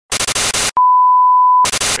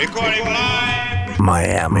Recording live.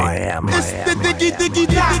 Miami. You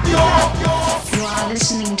are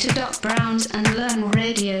listening to Doc Brown's Unlearn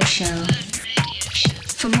Radio Show.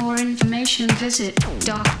 For more information, visit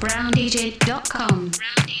docbrowndj.com.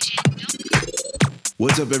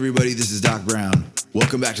 What's up, everybody? This is Doc Brown.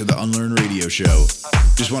 Welcome back to the Unlearn Radio Show.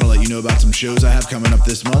 Just want to let you know about some shows I have coming up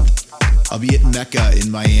this month. I'll be at Mecca in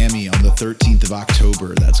Miami on the 13th of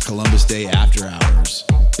October. That's Columbus Day after hours.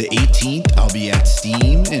 The 18th, I'll be at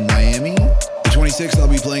Steam in Miami. The 26th, I'll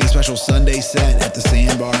be playing a special Sunday set at the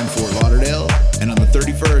Sandbar in Fort Lauderdale. And on the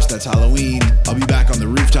 31st, that's Halloween, I'll be back on the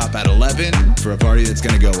rooftop at 11 for a party that's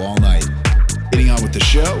going to go all night. Getting on with the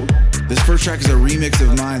show, this first track is a remix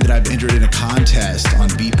of mine that I've entered in a contest on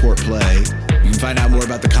Beatport Play. You can find out more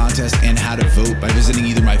about the contest and how to vote by visiting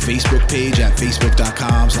either my Facebook page at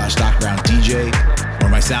facebook.com/DocBrownDJ or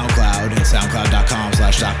my SoundCloud at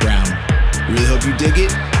soundcloud.com/DocBrown. Really hope you dig it.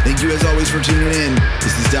 Thank you as always for tuning in.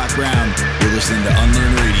 This is Doc Brown. You're listening to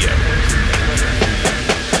Unlearn Radio.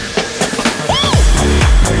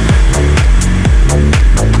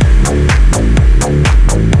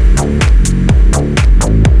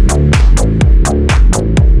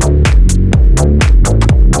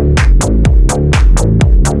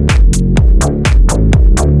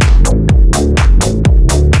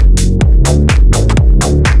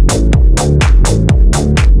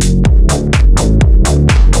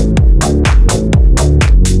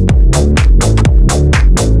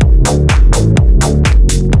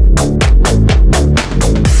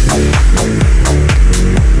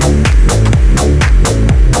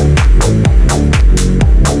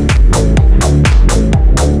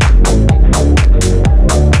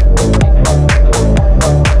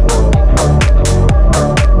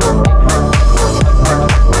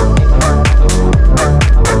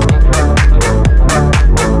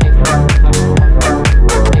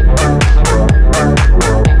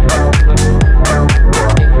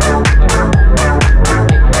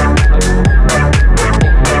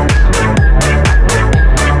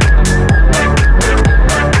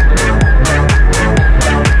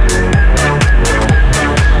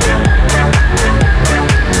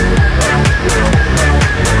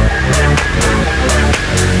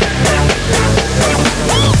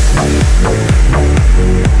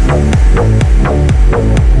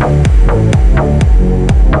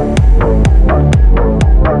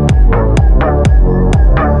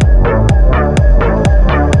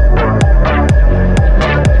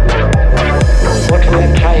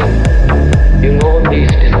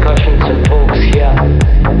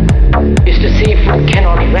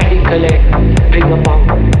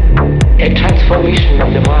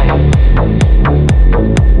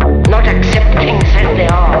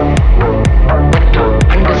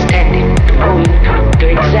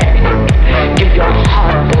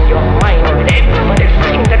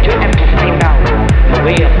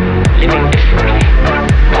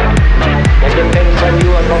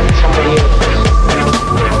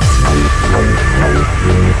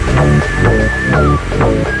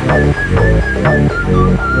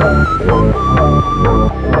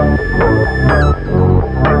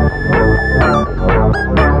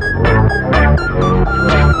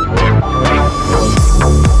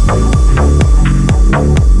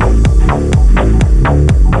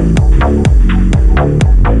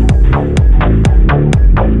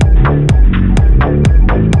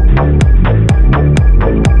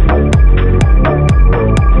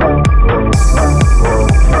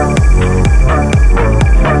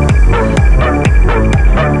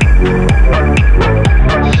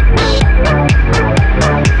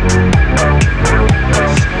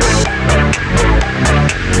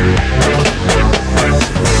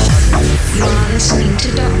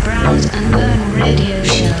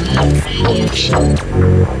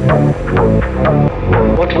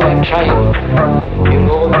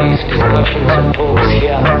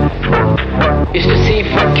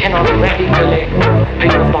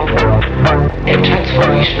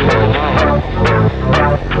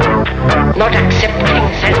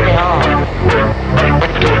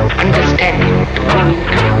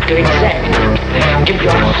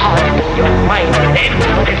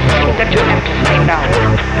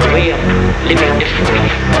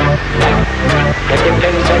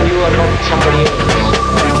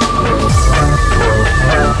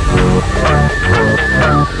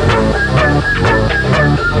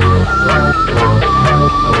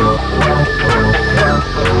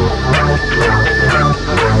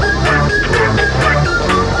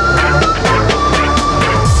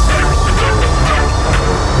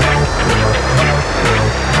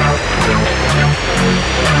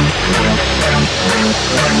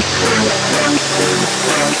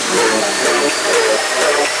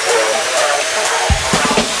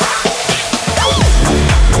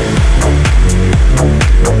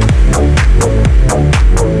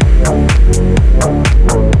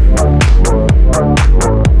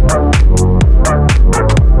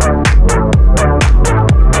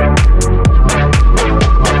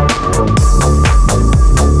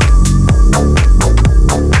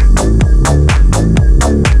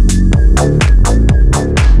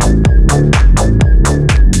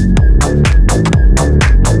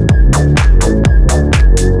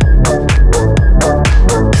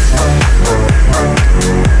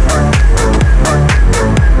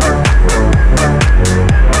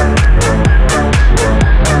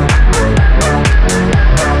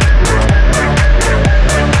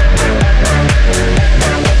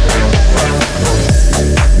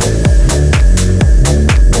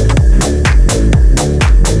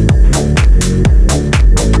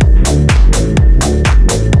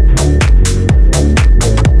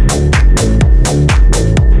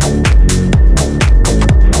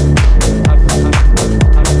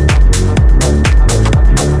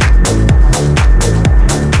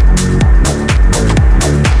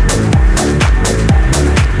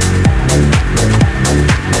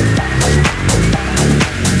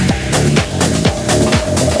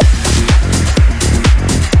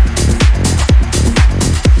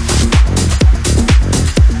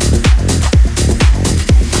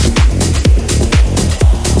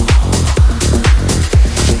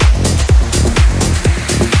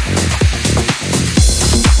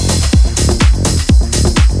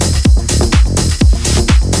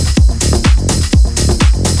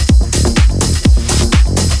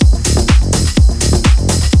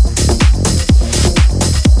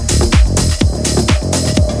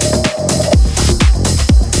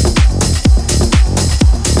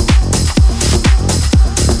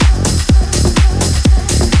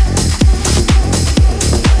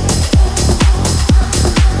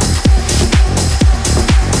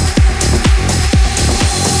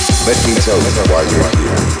 Let me tell you why you're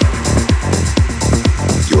here.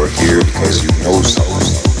 You're here because you know something.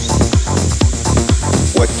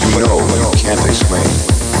 What you know, you can't explain.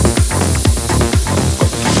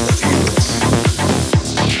 But you feel it.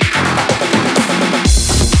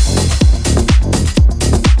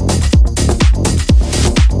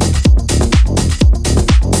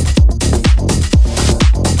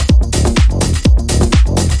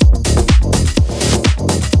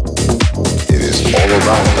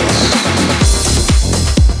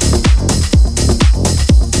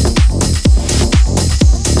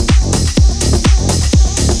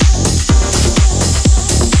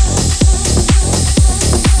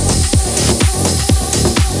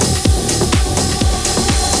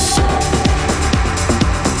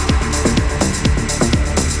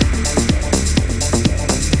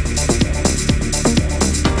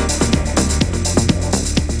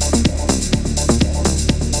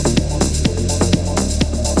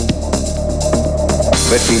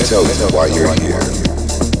 Let me tell you why you're here.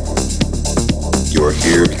 You're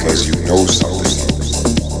here because you know something.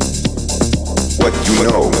 What you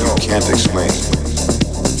know, you can't explain.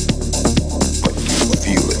 But you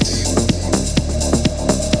feel it.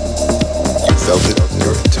 You felt it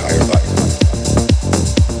your entire life.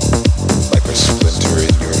 Like a splinter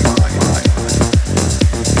in your mind.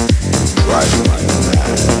 Driving you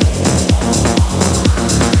mad.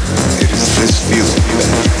 It is this feeling that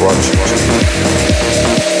has brought you to me.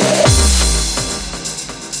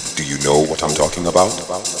 Do you know what I'm talking about?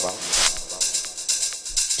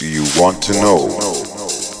 Do you want to know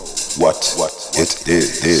what it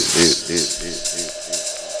is?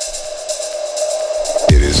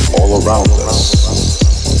 It is all around us.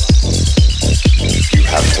 You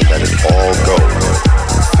have to let it all go.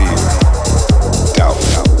 Fear, doubt,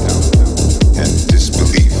 and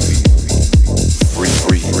disbelief. Free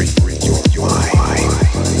your mind.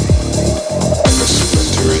 Like a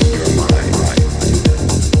splinter in your mind.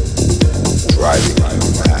 Driving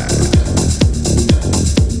you mad.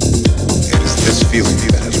 It is this feeling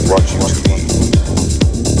that has brought you to me.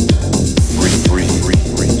 Free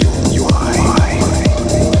your mind.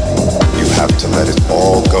 You have to let it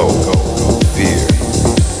all go. Fear,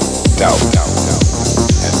 doubt,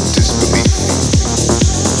 and disbelief.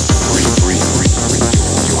 Free your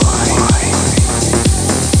mind.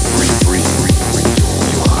 Free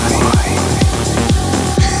your mind.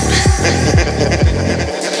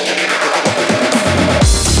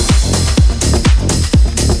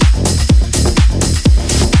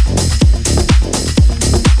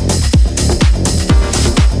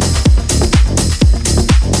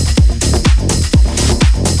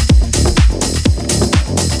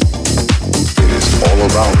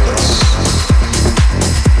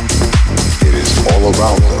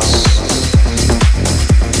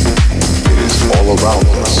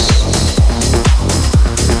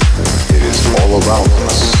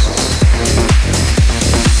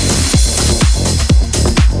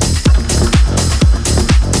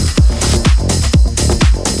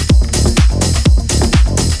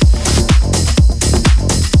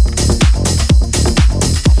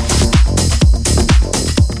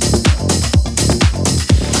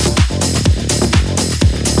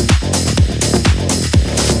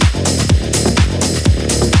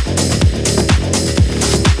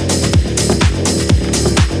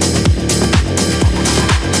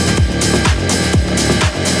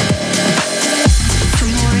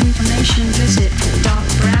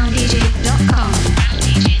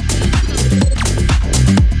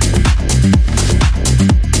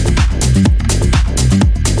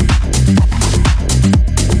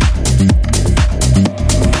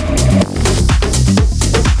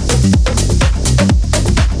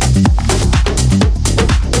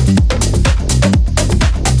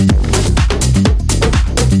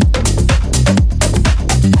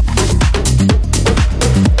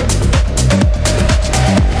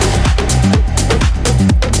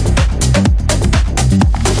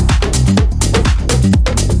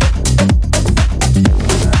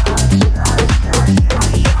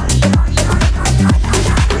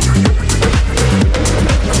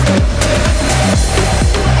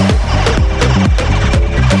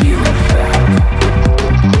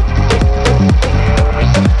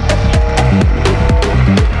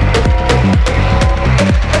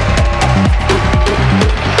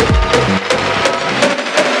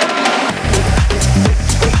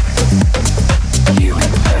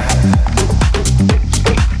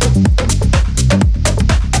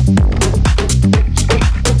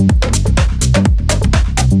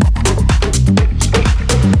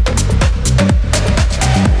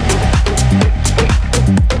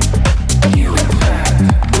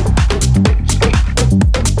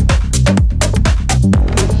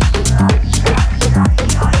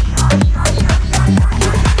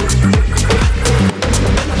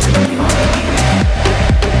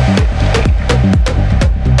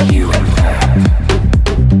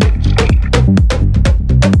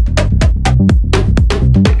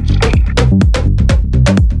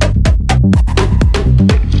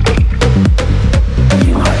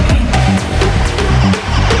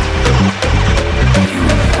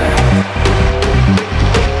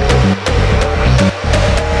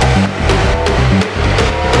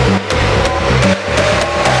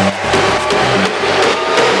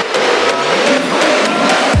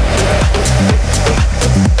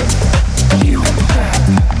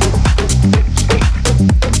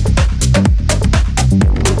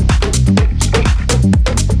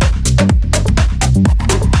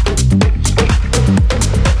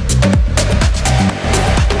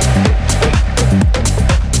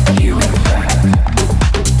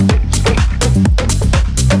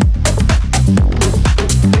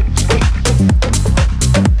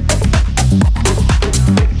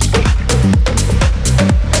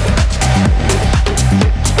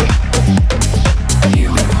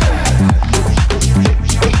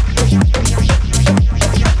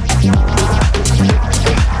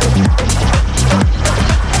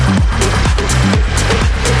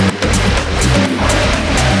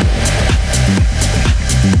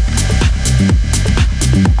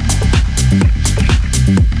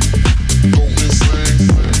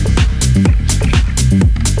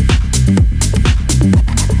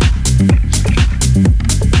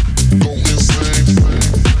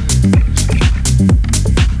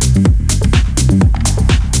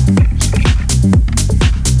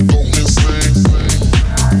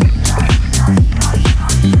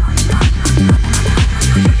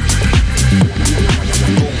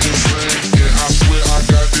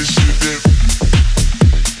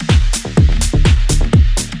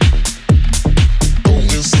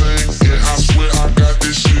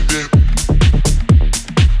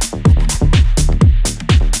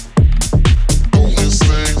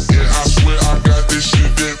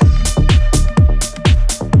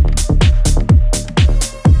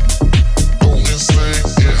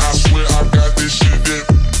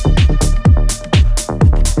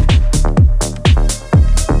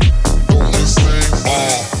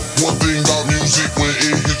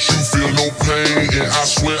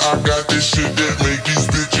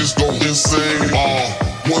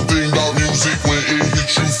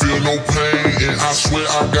 no pain. And I swear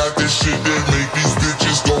I got this shit that make these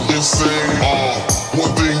bitches go insane.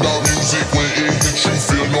 One thing about music, when it hits you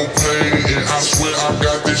feel no pain. And I swear I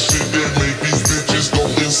got this shit that make these bitches go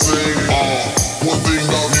insane. One thing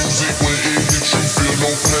about music, when it hits you feel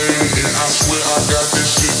no pain. And I swear I got this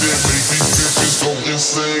shit that make these bitches go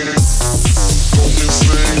insane. Go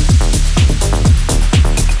insane.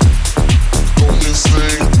 Go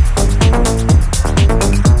insane.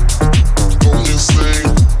 Go insane.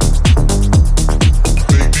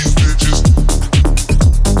 Make these bitches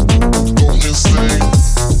go insane.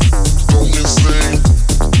 Go insane.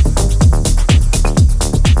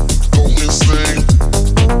 Go insane.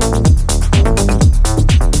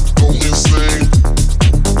 Go insane.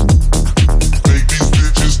 Make these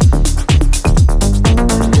bitches go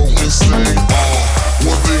insane.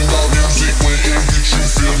 One thing about music, when it hits you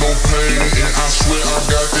feel no pain. And I swear I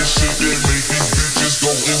got this shit that make these bitches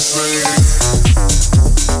go insane.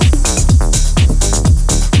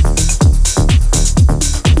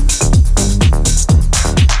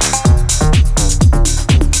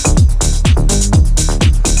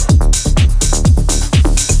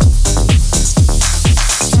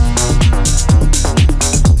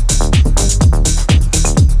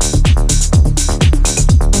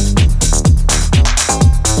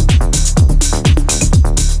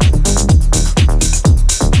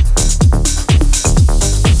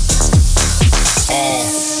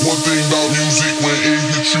 One thing about music, when it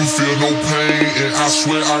hits you feel no pain. And I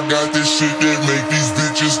swear I got this shit that make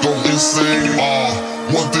these bitches go insane.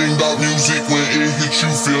 One thing about music, when it hits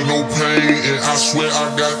you feel no pain. And I swear I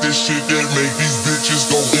got this shit that make these bitches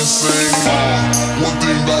go insane. One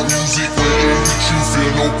thing about music, when it hits you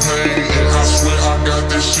feel no pain. And I swear I got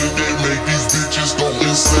this shit that make these bitches go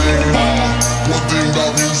insane. One thing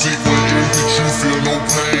about music, when it hits you feel no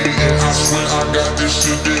pain. And I swear I got this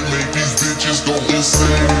shit that make these bitches go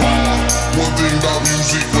insane. One thing about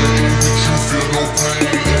music, when it hits you feel no pain.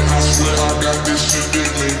 And I swear I got this shit that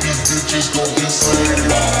make these bitches go insane.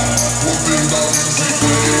 One thing about music,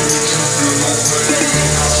 when it hits you feel no pain.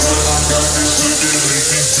 And I swear I got this shit that make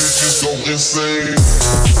these bitches go insane.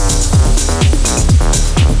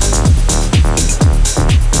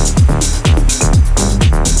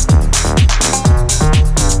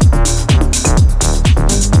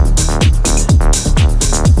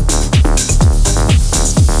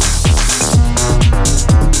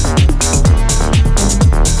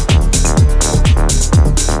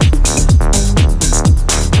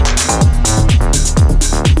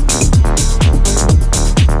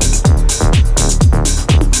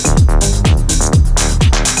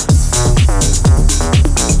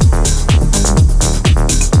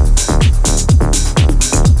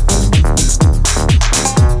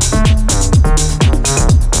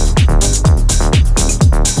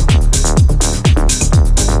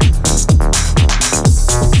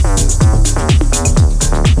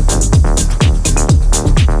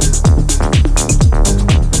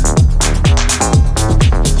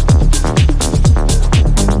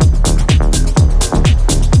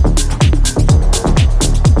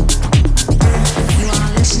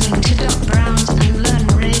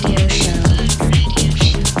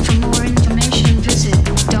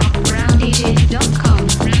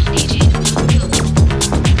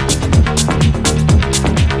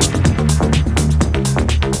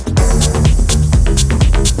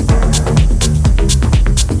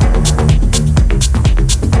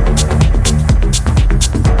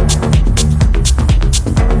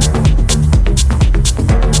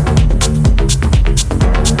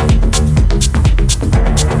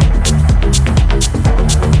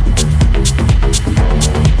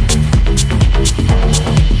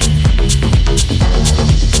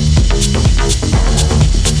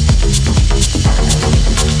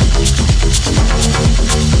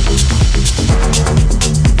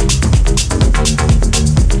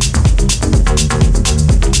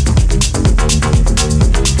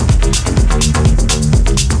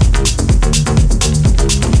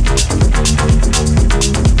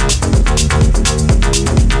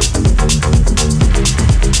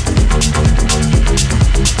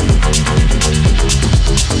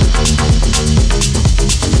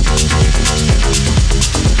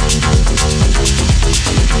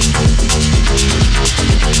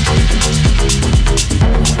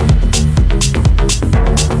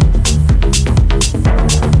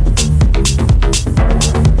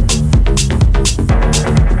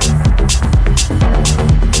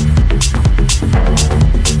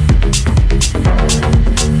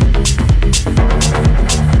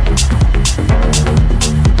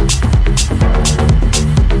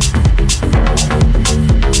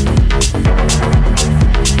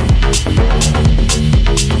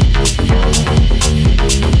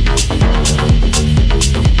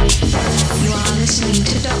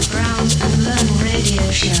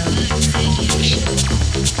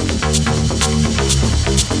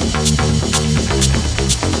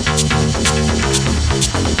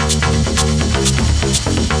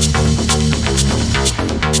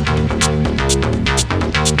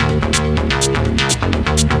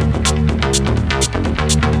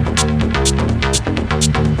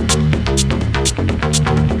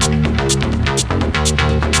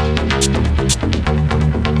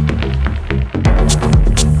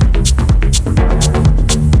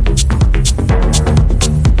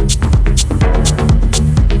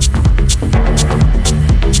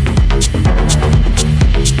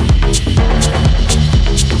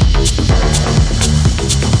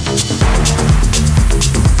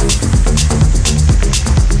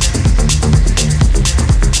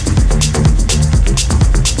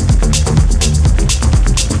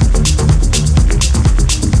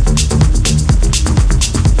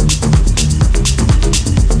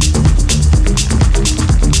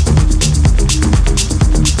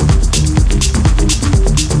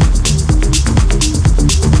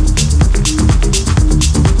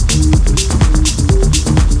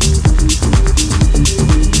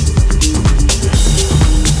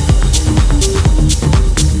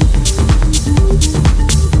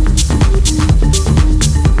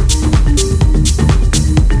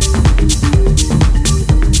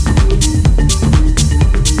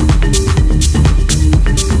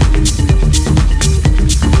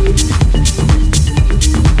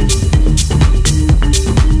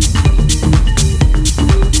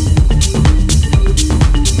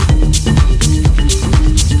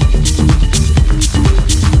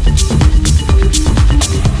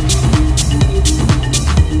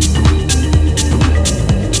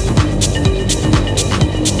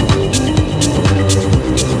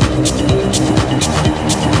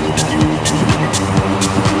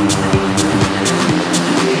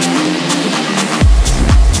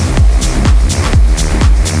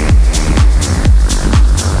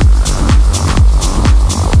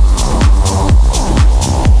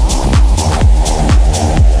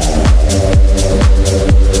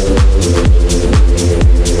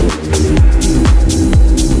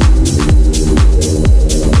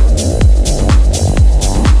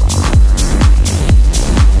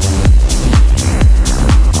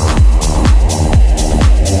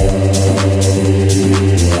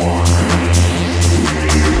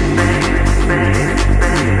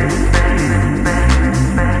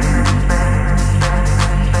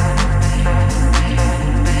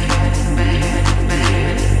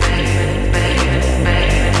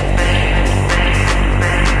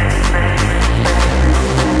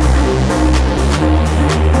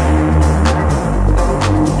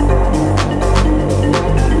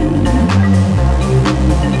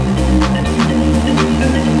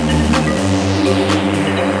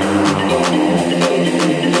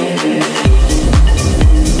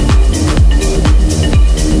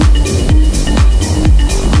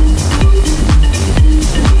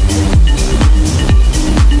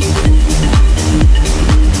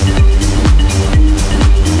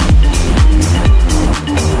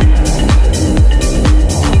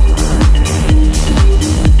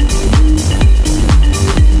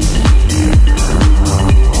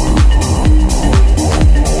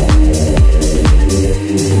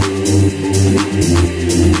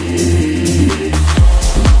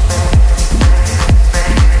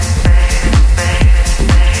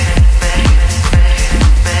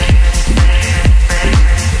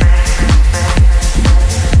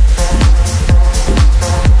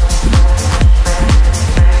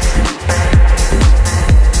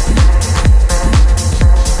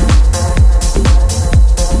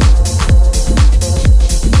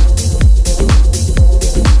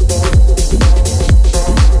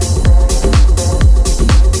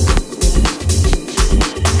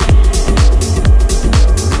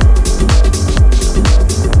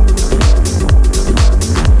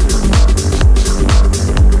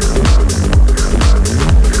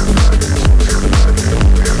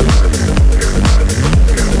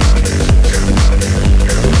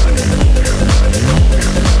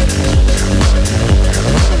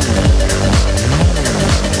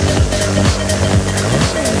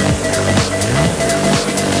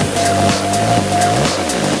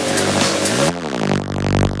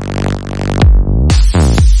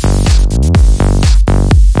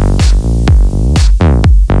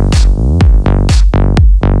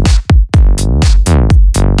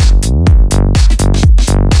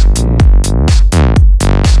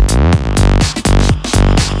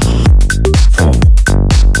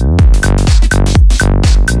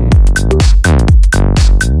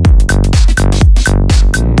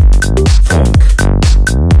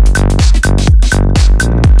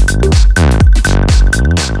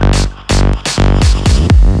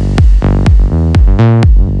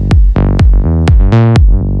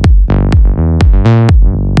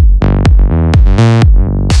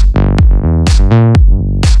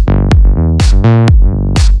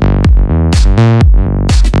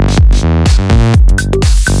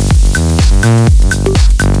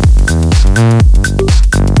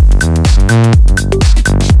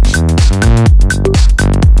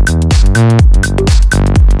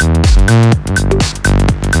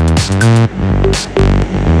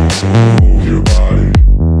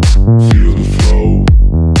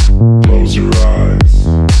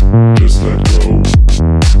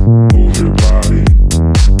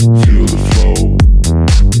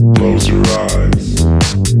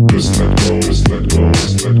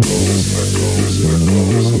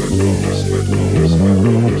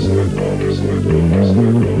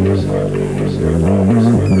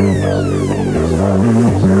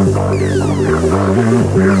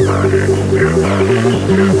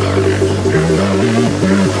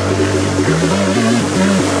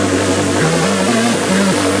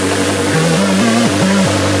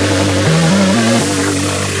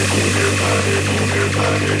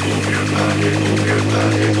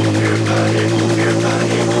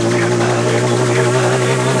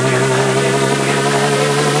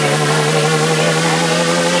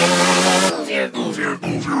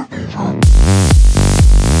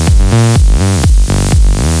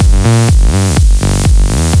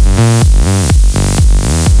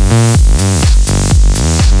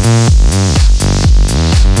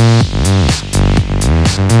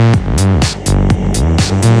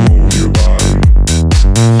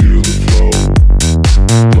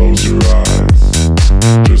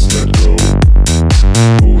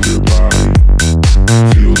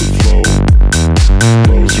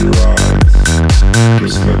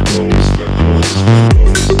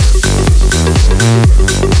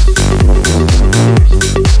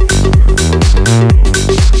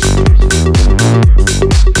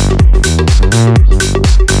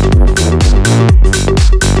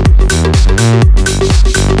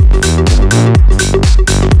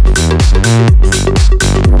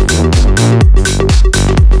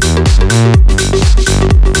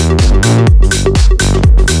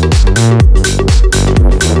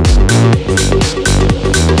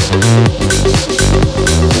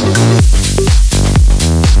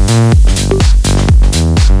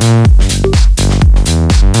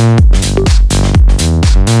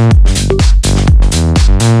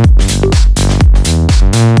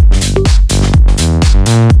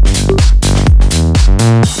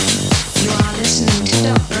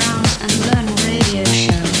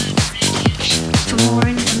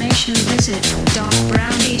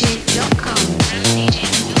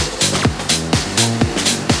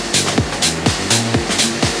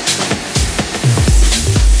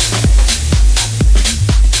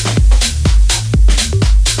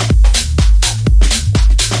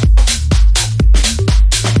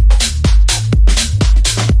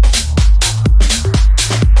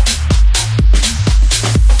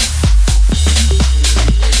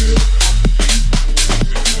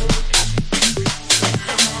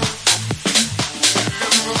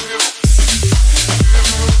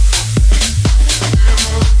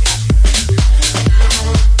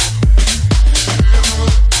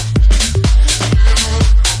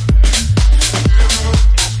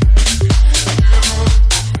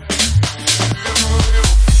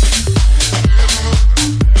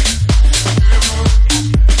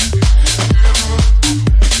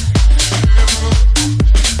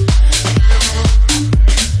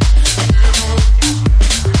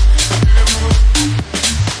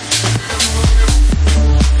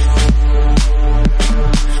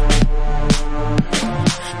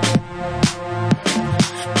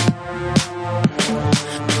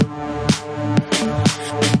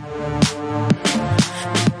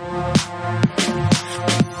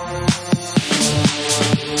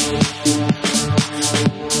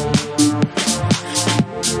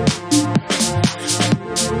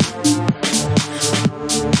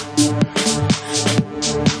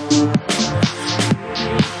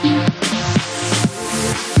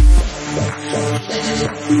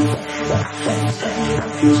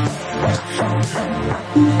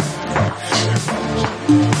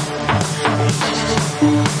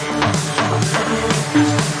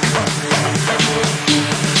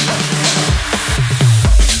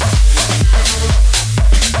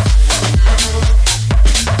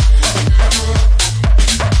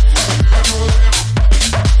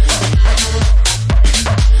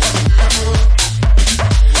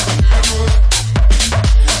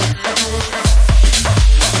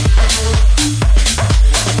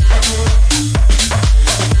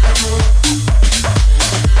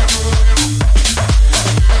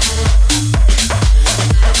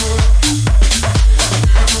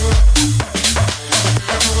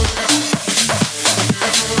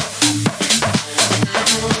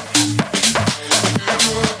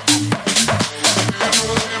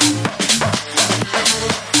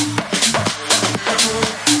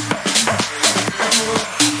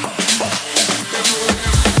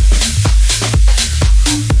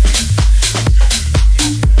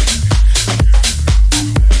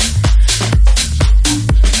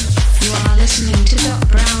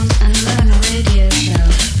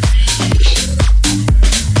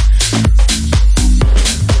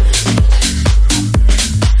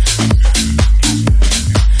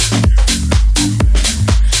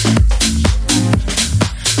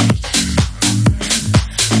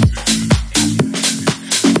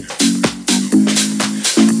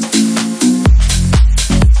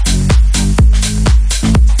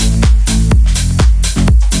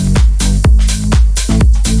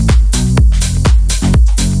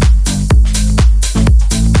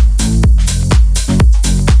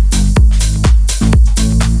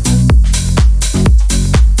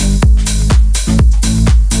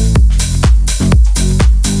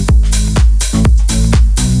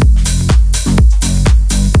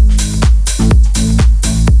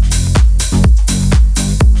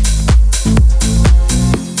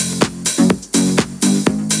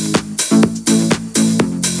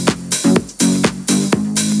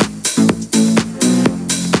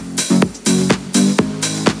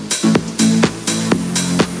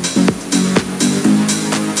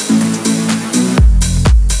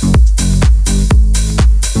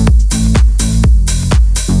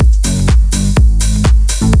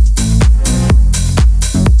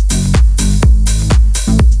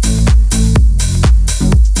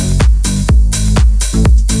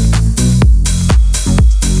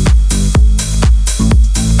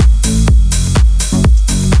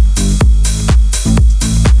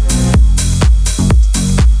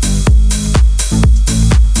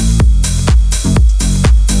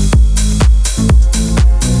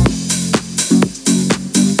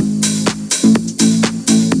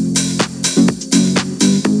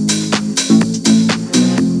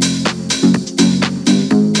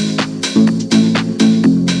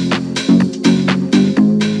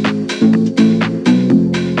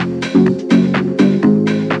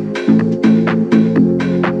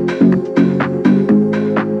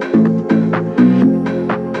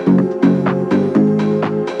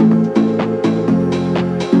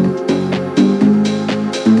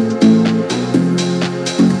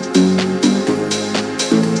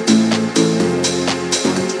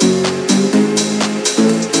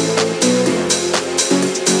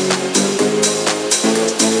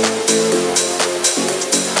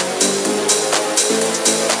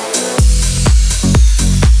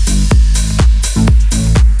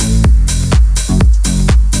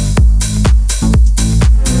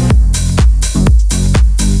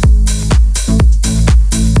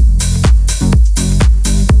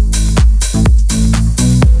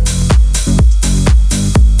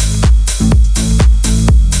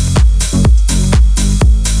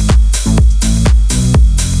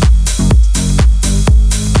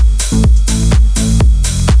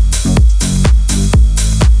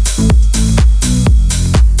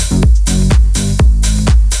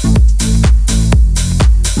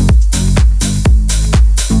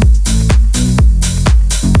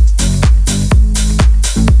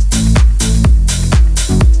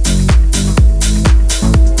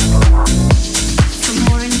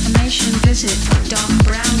 visit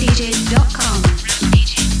darkbrowndj.com.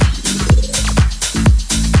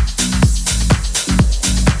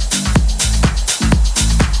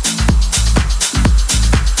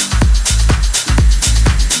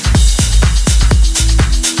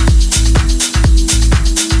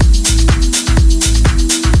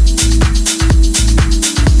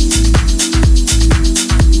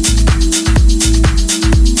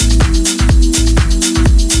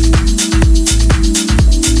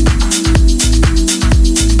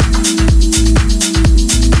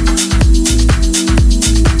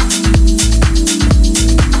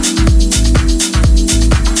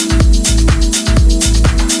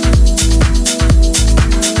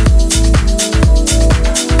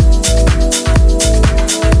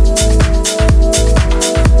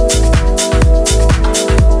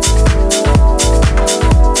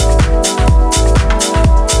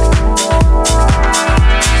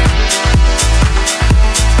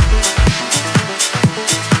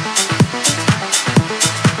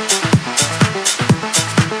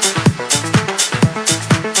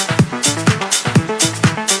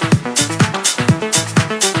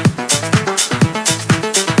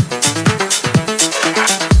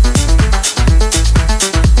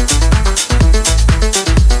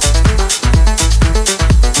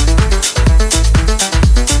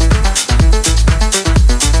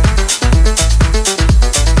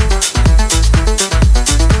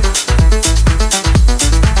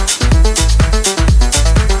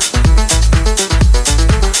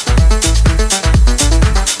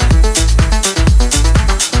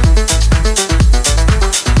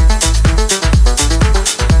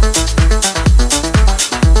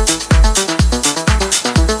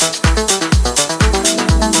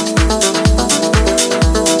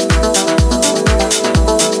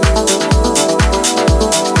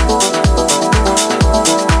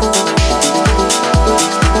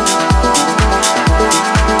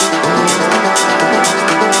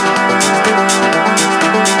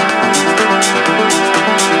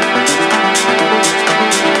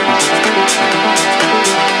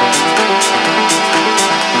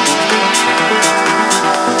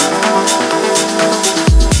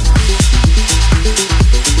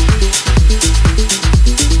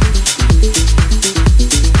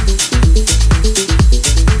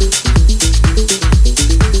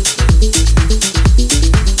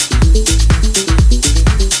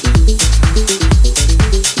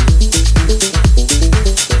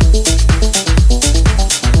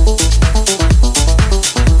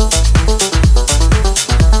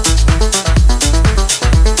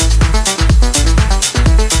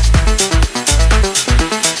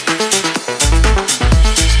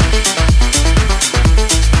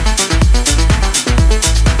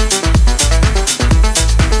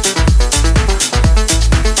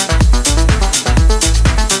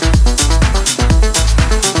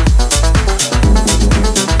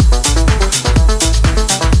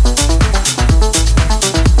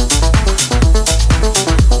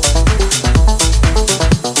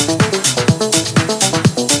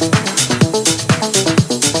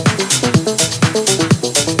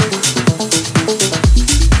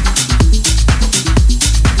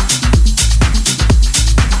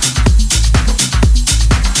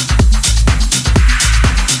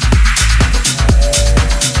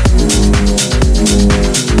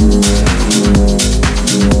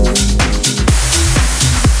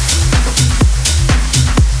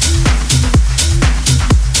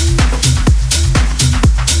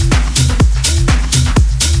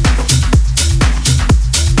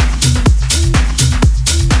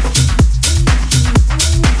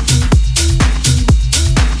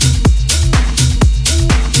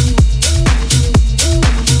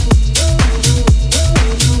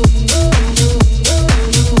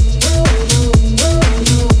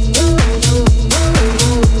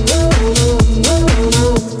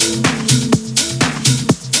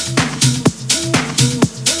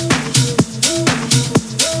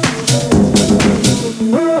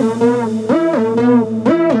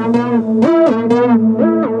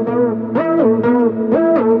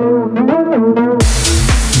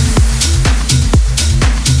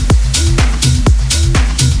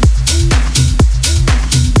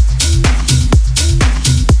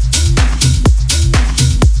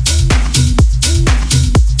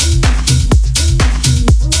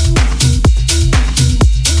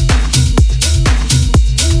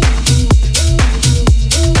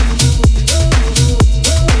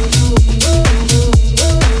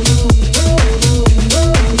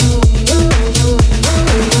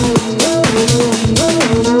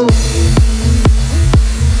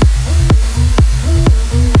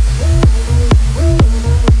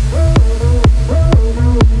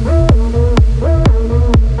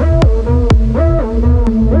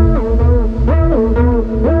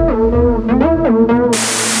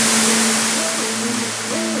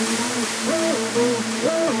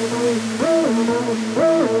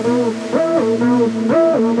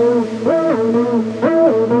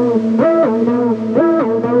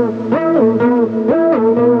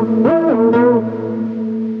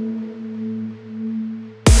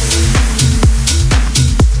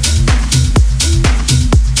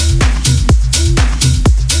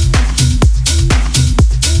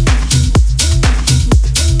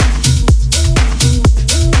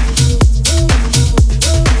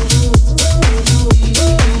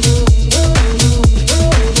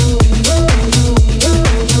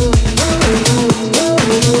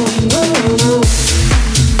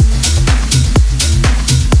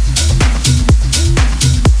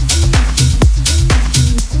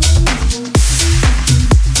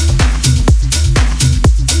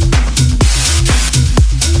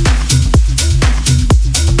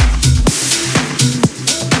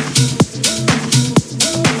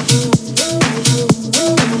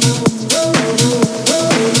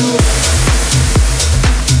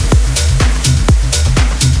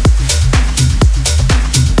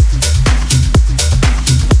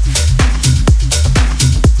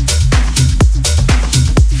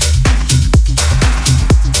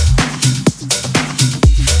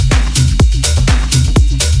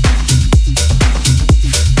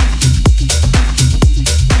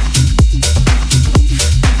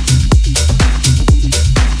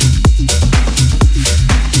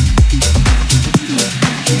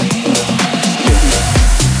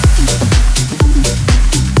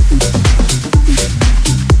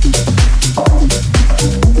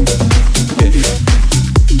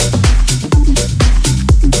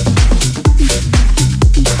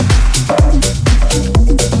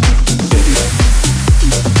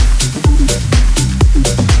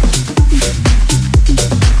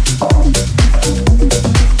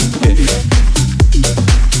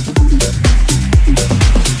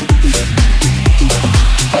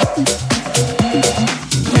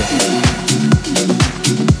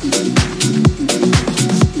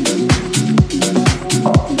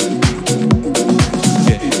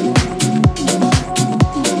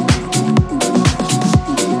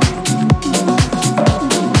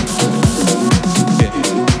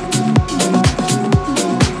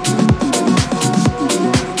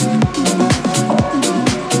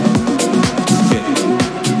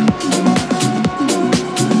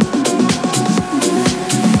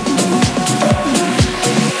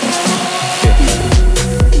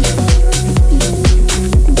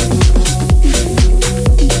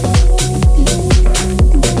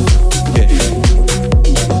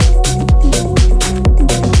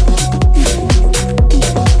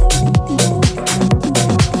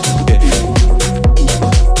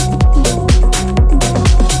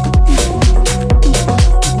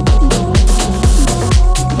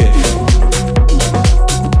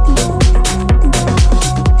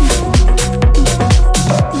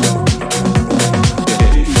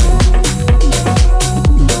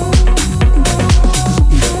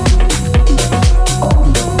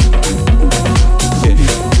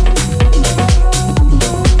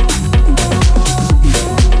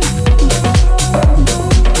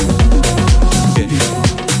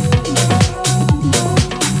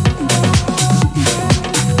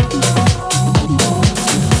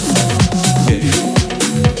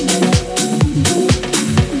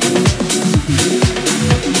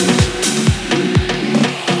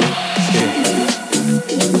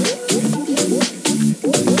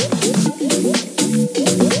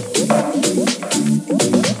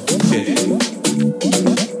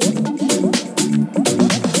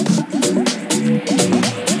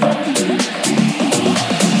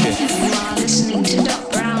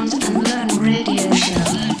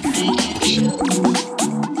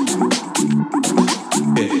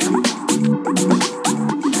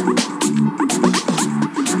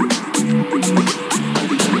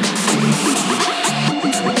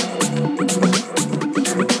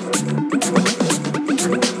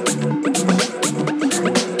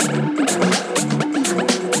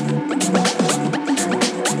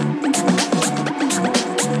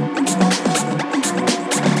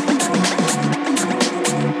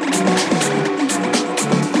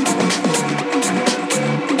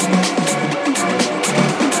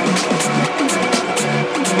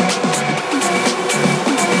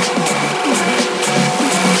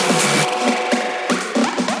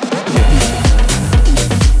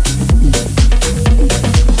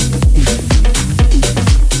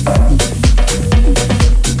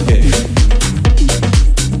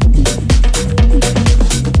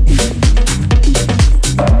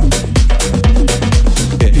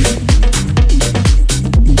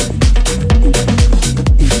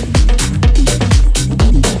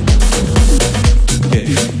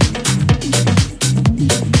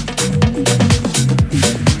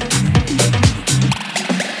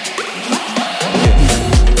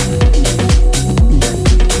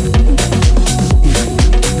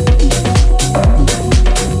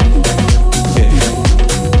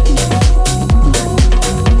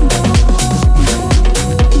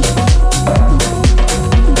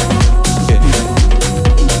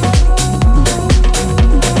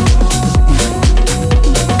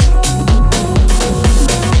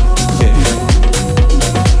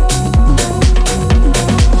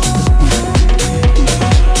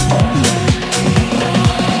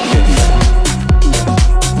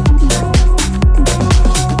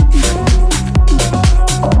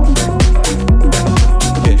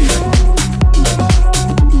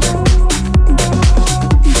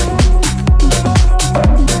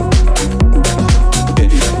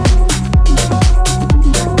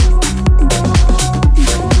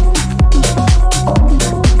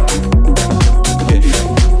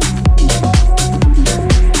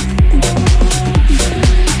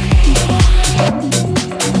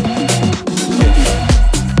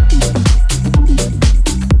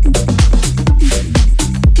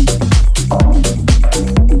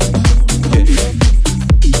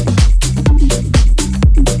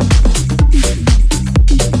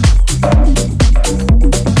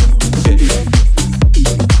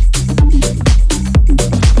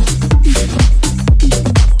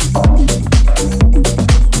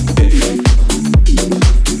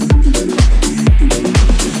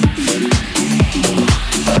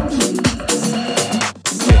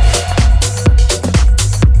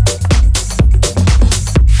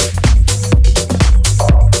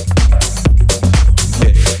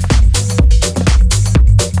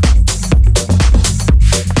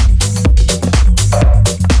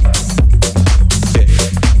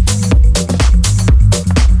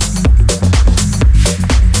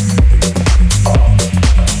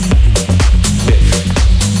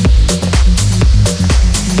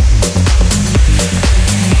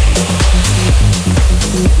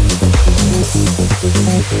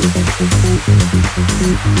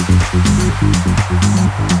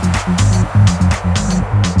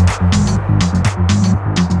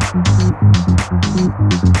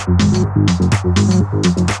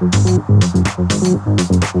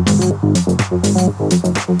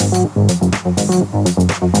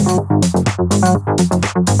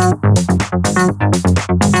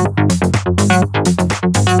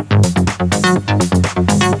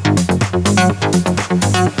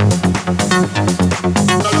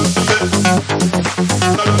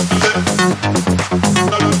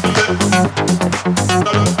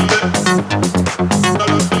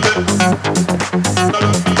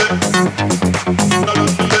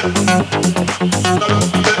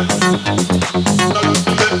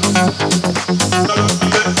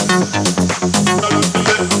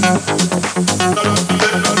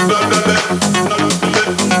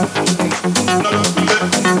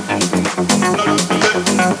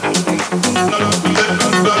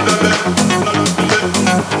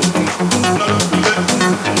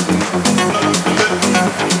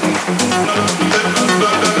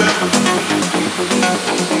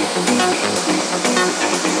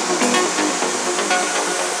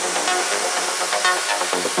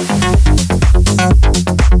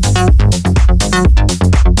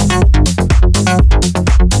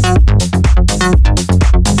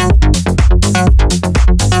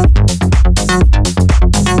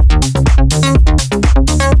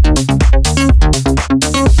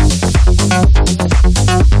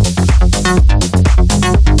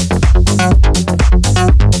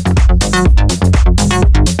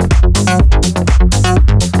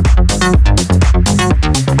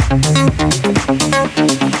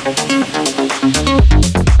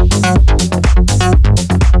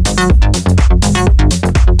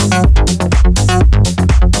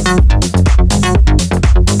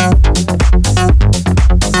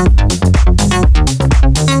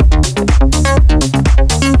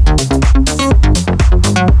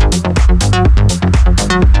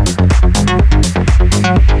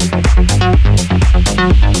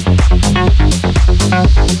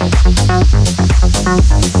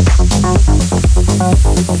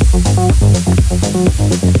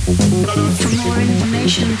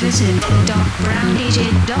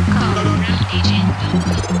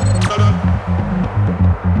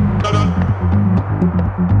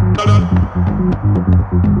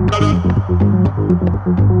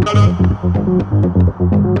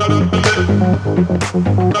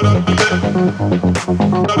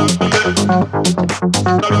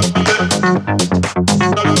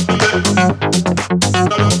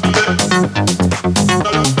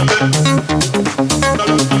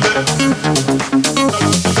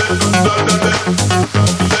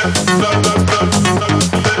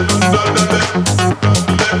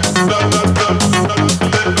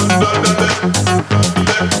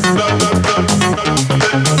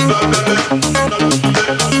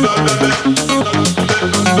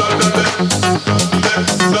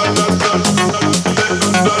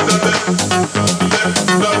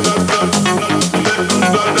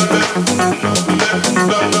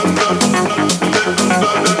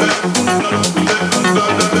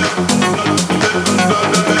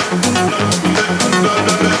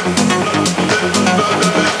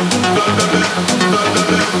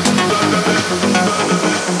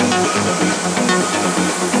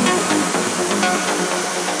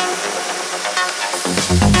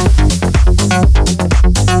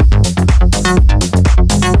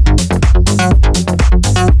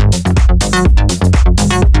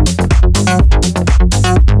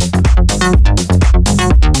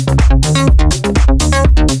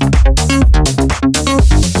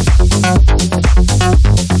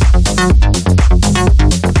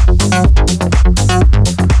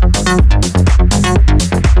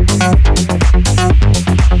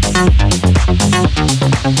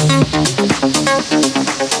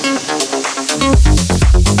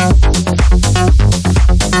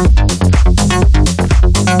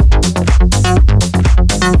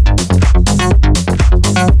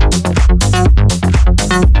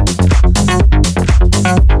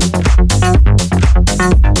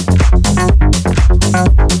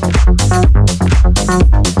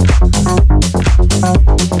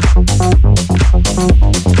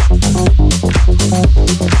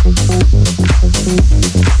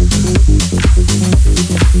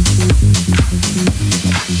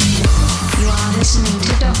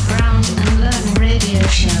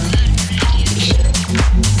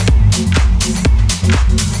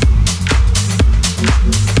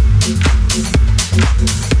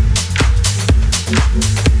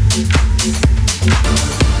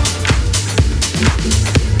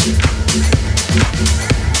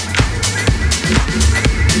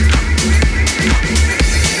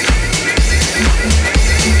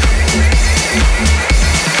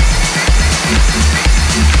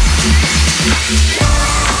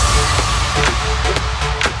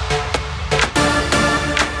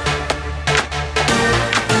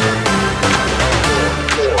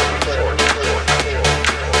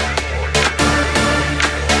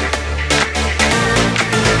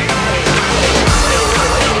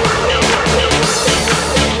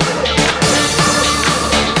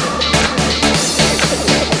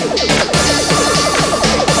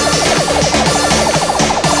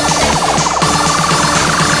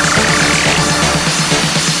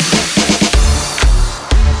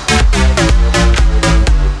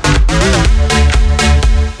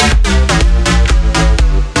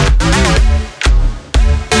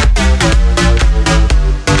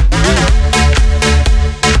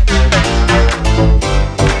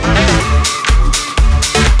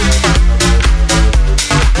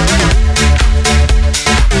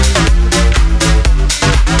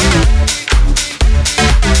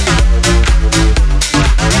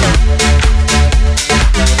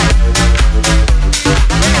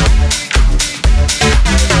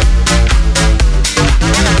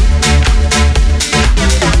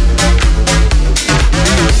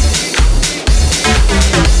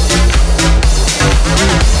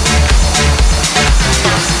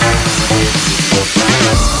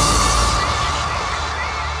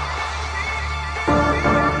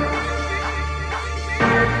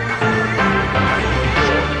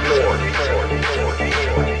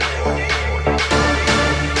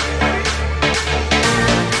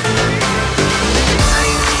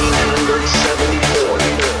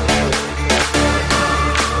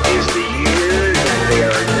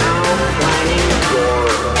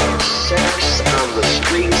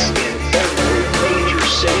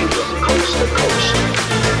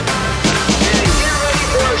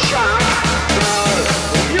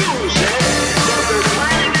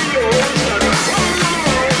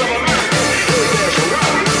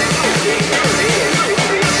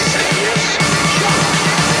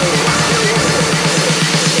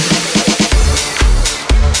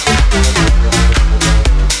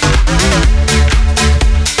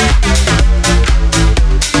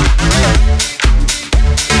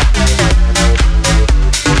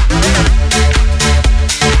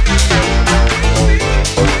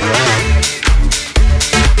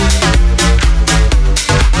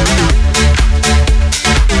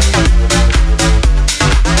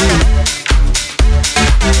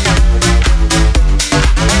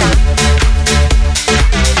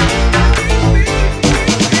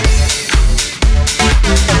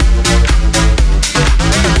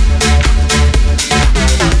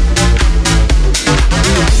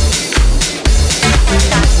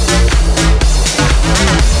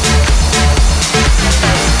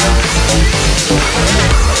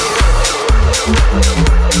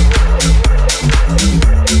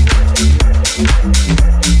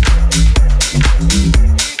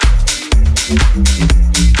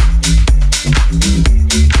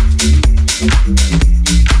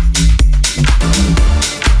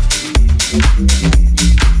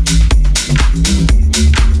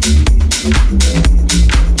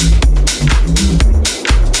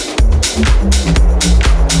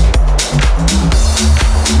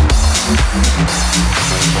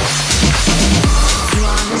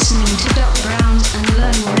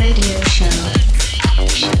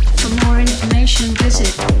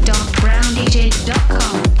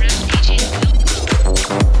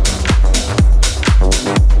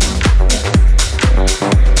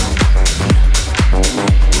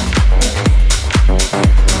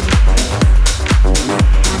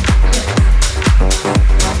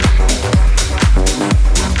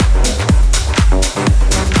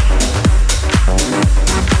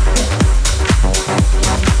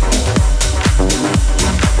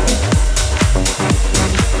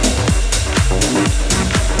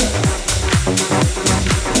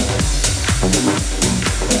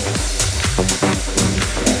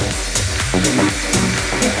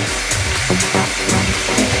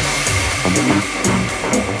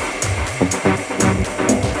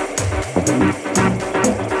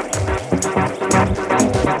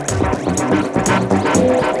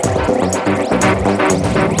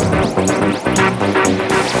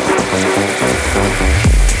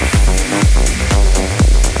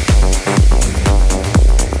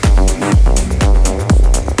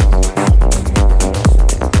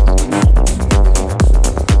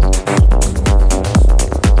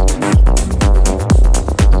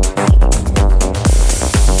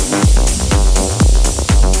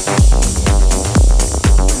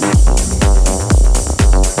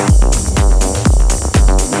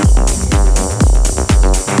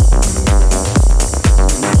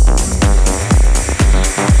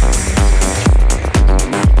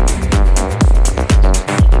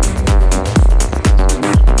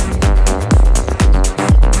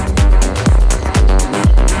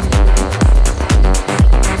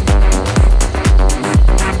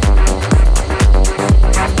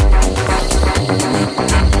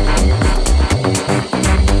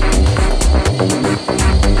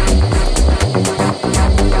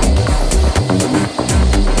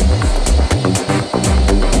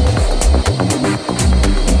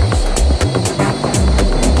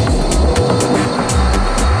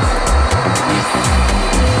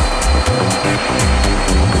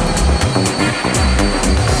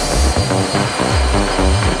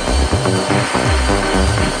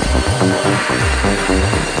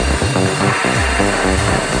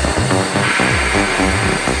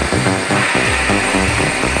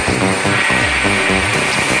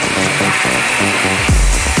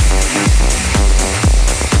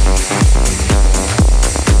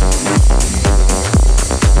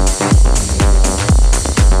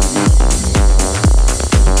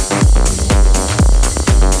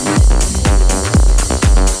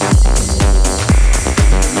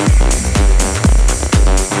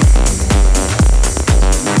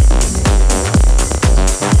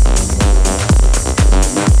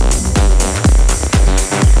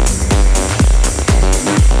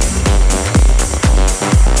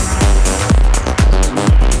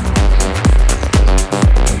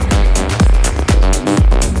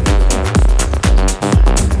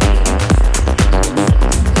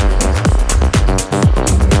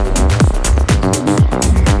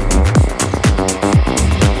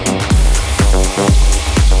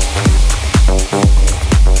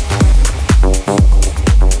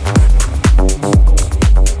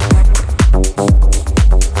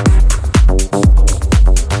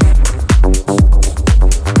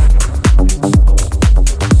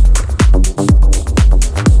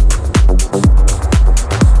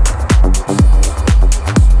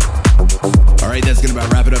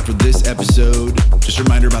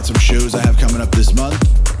 shows I have coming up this month.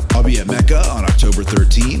 I'll be at Mecca on October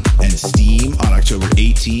 13th and Steam on October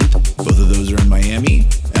 18th. Both of those are in Miami.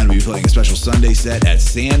 And I'll be playing a special Sunday set at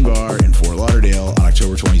Sandbar in Fort Lauderdale on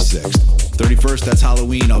October 26th. 31st, that's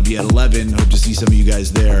Halloween. I'll be at 11. Hope to see some of you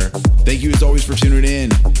guys there. Thank you as always for tuning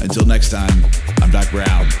in. Until next time, I'm Doc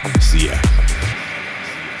Brown. See ya.